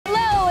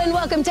and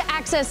welcome to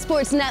Access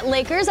Sportsnet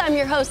Lakers. I'm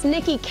your host,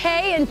 Nikki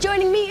K, and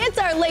joining me, it's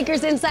our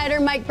Lakers insider,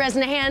 Mike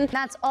Bresnahan.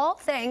 That's all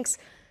thanks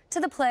to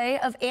the play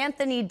of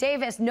Anthony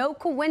Davis. No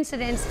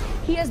coincidence,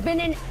 he has been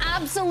an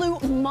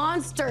absolute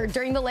monster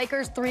during the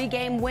Lakers'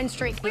 3-game win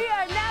streak. We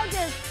are now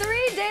just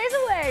 3 days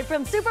away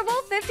from Super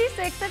Bowl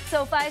 56 at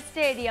SoFi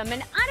Stadium,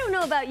 and I don't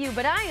know about you,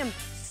 but I am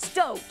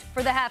stoked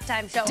for the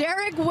halftime show.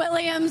 Derek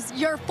Williams,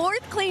 your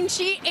 4th clean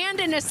sheet and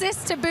an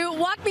assist to boot.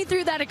 Walk me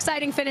through that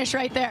exciting finish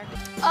right there.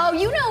 Oh,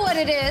 you know what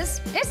it is.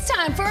 It's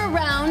time for a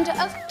round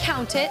of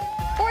Count It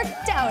or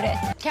Doubt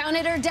It. Count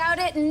It or Doubt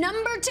It,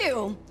 number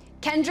 2.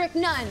 Kendrick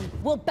Nunn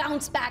will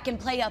bounce back and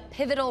play a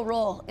pivotal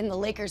role in the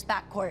Lakers'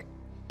 backcourt.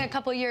 A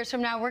couple years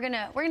from now, we're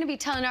gonna be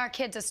telling our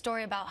kids a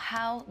story about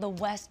how the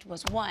West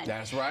was won.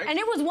 That's right. And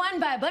it was won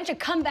by a bunch of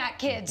comeback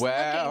kids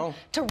looking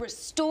to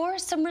restore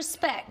some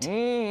respect to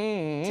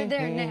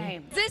their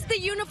name. Is this the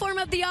uniform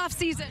of the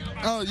offseason?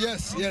 Oh,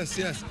 yes.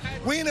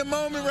 We in a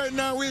moment right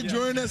now. We're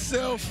enjoying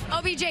ourselves.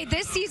 OBJ,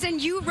 this season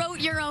you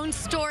wrote your own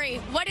story.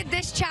 What did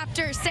this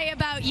chapter say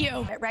about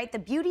you? Right, the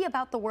beauty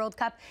about the World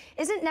Cup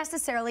isn't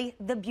necessarily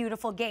the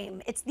beautiful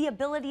game. It's the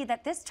ability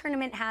that this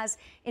tournament has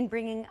in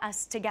bringing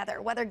us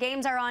together. Whether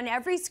games are on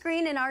every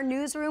screen in our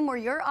newsroom or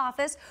your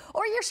office,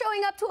 or you're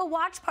showing up to a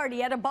watch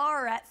party at a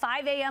bar at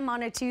 5 a.m.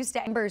 on a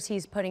Tuesday. Numbers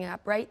he's putting up,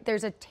 right?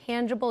 There's a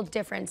tangible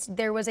difference.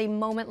 There was a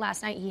moment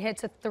last night, he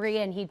hits a 3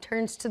 and he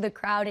turns to the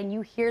crowd and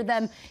you hear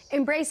them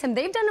embrace him.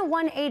 They've done a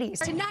 180.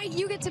 Tonight,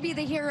 you get to be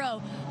the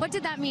hero. What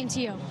did that mean to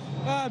you?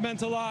 It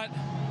meant a lot.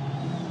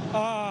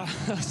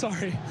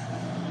 Sorry.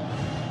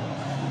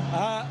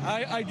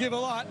 I give a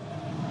lot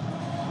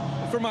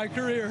for my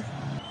career.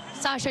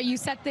 Sasha, you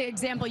set the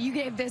example. You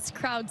gave this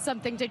crowd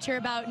something to cheer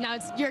about. Now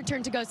it's your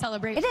turn to go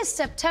celebrate. It is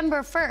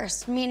September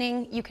 1st,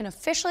 meaning you can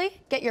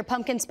officially get your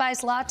pumpkin spice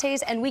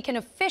lattes and we can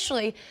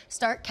officially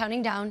start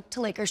counting down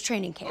to Lakers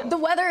training camp. The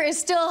weather is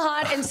still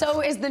hot and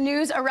so is the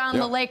news around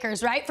the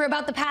Lakers, right? For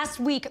about the past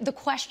week, the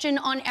question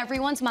on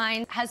everyone's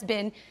mind has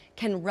been,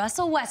 can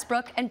Russell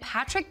Westbrook and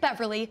Patrick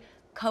Beverley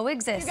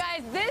coexist? You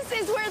guys, this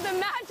is where the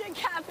magic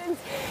happens.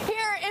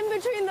 Here in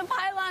between the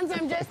pylons,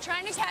 I'm just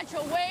trying to catch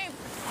a wave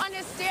on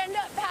a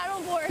stand-up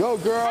paddleboard. Go,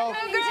 girl.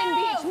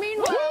 Beach.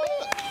 Meanwhile,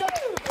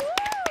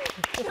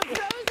 the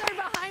pros are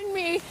behind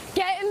me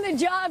getting the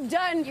job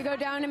done. You go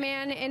down a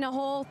man in a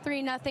hole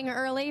 3-0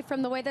 early.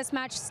 From the way this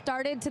match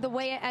started to the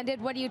way it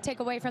ended, what do you take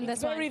away from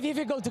this one? It's very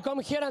difficult to come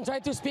here and try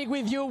to speak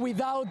with you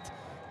without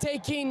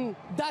taking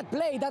that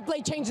play. That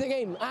play changed the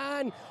game.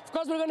 And of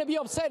course, we're going to be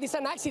upset. It's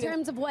an accident. In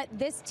terms of what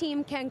this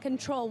team can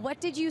control,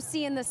 what did you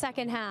see in the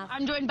second half?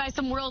 I'm joined by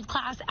some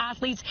world-class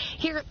athletes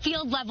here at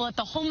field level at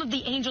the home of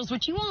the Angels,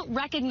 which you won't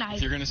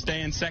recognize. You're going to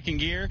stay in second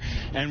gear,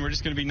 and we're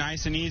just going to be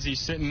nice and easy,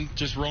 sitting,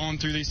 just rolling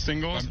through these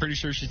singles. I'm pretty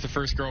sure she's the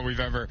first girl we've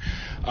ever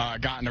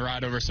gotten to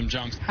ride over some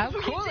jumps. How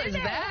cool is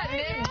that?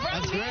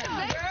 That's great.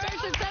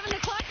 Starts at 7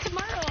 o'clock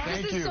tomorrow.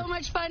 Thank This is so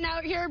much fun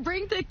out here.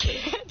 Bring the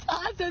kids.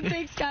 Awesome.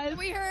 Thanks, guys.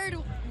 We heard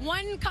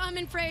one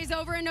common phrase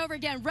over and over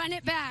again, run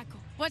it back.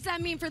 What's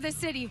that mean for this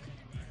city?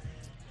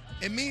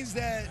 It means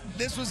that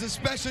this was a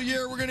special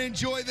year. We're going to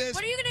enjoy this.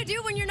 What are you going to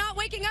do when you're not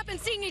waking up and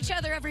seeing each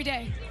other every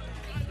day?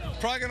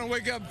 Probably going to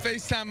wake up and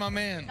FaceTime my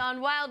man.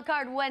 On Wild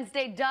Card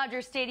Wednesday,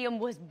 Dodger Stadium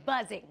was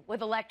buzzing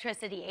with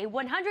electricity. A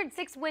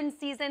 106-win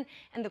season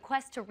and the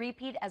quest to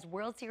repeat as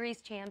World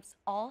Series champs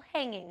all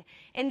hanging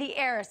in the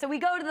air. So we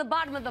go to the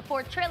bottom of the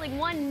 4th, trailing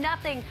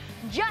 1-0.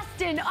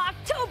 Justin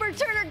October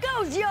Turner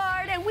goes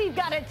yard, and we've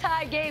got a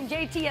tie game.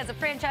 JT has a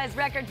franchise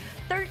record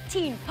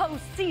 13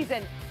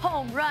 postseason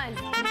home runs.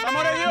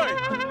 Estamos ready hoy.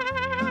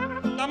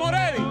 Estamos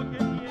ready.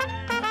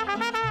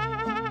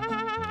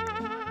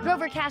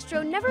 Grover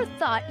Castro never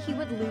thought he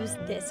would lose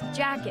this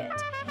jacket.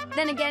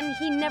 Then again,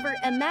 he never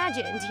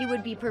imagined he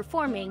would be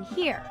performing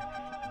here.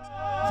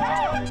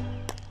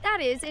 That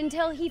is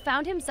until he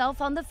found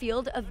himself on the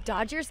field of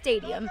Dodger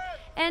Stadium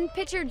and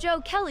pitcher Joe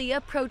Kelly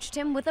approached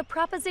him with a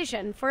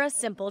proposition for a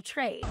simple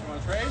trade. You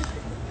want to trade?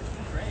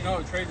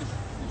 No, trade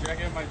the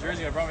jacket and my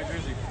jersey. I brought my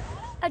jersey.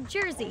 A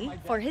jersey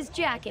for his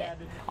jacket.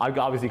 I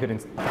obviously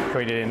couldn't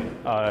trade it in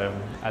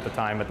at the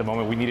time. At the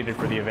moment, we needed it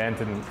for the event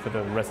and for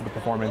the rest of the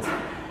performance.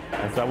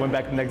 And so I went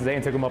back the next day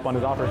and took him up on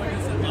his offer.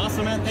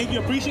 Awesome, man. Thank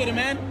you. Appreciate it,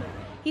 man.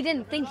 He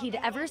didn't think he'd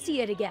ever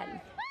see it again.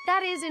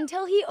 That is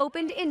until he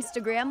opened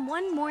Instagram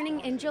one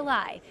morning in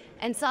July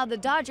and saw the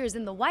Dodgers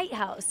in the White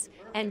House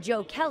and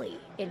Joe Kelly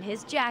in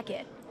his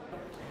jacket.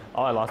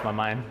 Oh, I lost my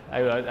mind.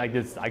 I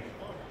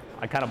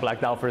kind of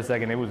blacked out for a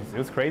second. It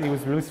was crazy. It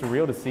was really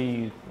surreal to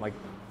see like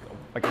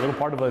a little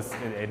part of us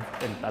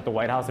at the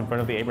White House in front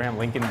of the Abraham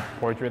Lincoln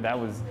portrait.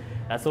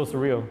 That's so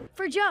surreal.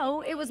 For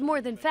Joe, it was more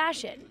than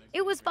fashion.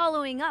 It was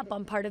following up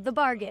on part of the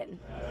bargain.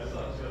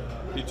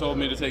 He told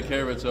me to take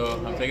care of it, so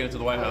I'm taking it to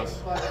the White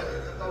House.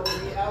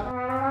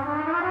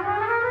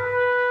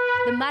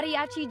 The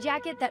mariachi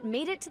jacket that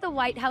made it to the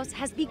White House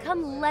has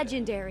become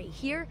legendary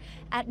here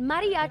at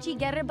Mariachi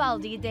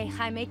Garibaldi de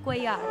Jaime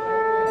Cuellar.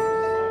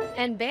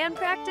 And band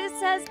practice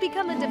has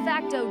become a de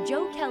facto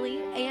Joe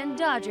Kelly and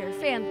Dodger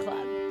fan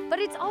club. But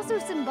it's also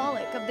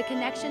symbolic of the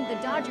connection the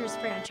Dodgers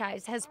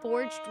franchise has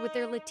forged with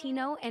their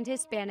Latino and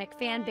Hispanic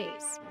fan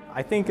base.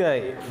 I think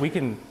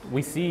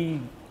we see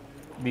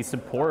the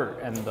support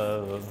and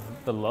the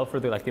love for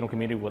the Latino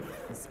community with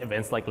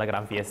events like La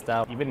Gran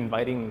Fiesta, even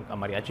inviting a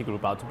mariachi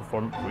group out to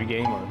perform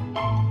pregame.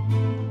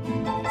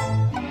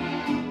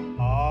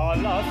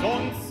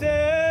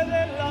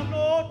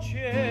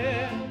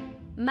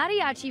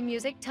 Mariachi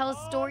music tells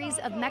stories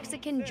of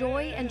Mexican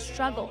joy and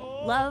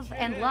struggle, love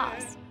and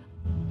loss.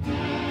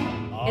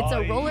 It's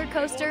a roller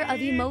coaster of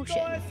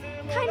emotion,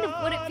 kind of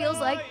what it feels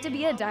like to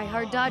be a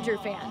diehard Dodger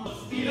fan.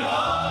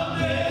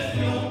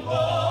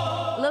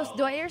 Los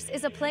Doyers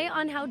is a play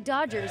on how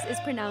Dodgers is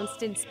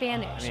pronounced in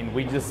Spanish. I mean,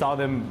 we just saw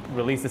them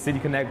release the City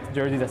Connect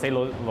jerseys that say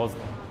Los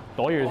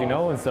Doyers, you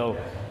know, and so,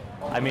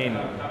 I mean,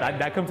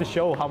 that comes to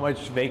show how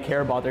much they care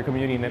about their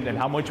community and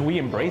how much we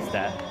embrace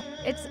that.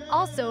 It's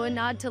also a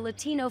nod to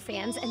Latino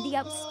fans and the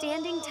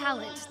outstanding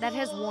talent that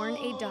has worn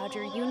a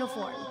Dodger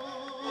uniform.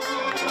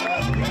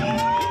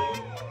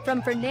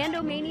 From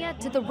Fernando Mania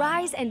to the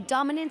rise and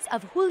dominance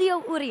of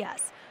Julio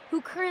Urias, who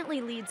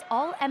currently leads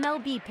all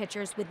MLB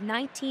pitchers with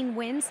 19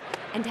 wins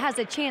and has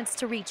a chance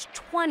to reach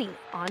 20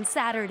 on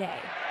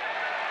Saturday.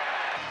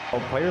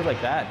 Well, players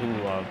like that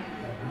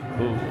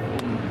who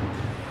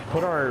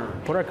put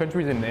our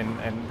countries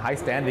in high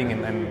standing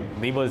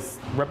and leave us,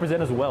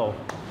 represent us well.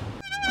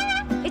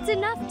 It's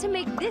enough to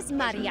make this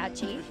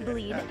mariachi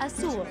bleed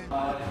azul.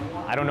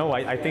 I don't know,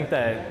 I think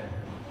that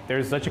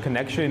there's such a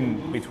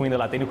connection between the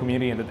Latino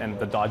community and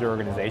the Dodger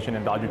organization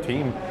and Dodger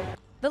team.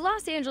 The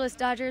Los Angeles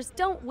Dodgers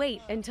don't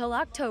wait until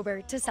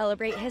October to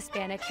celebrate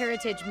Hispanic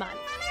Heritage Month.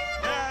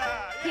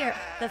 Here,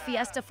 the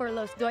Fiesta for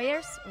Los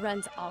Doyers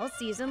runs all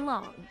season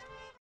long.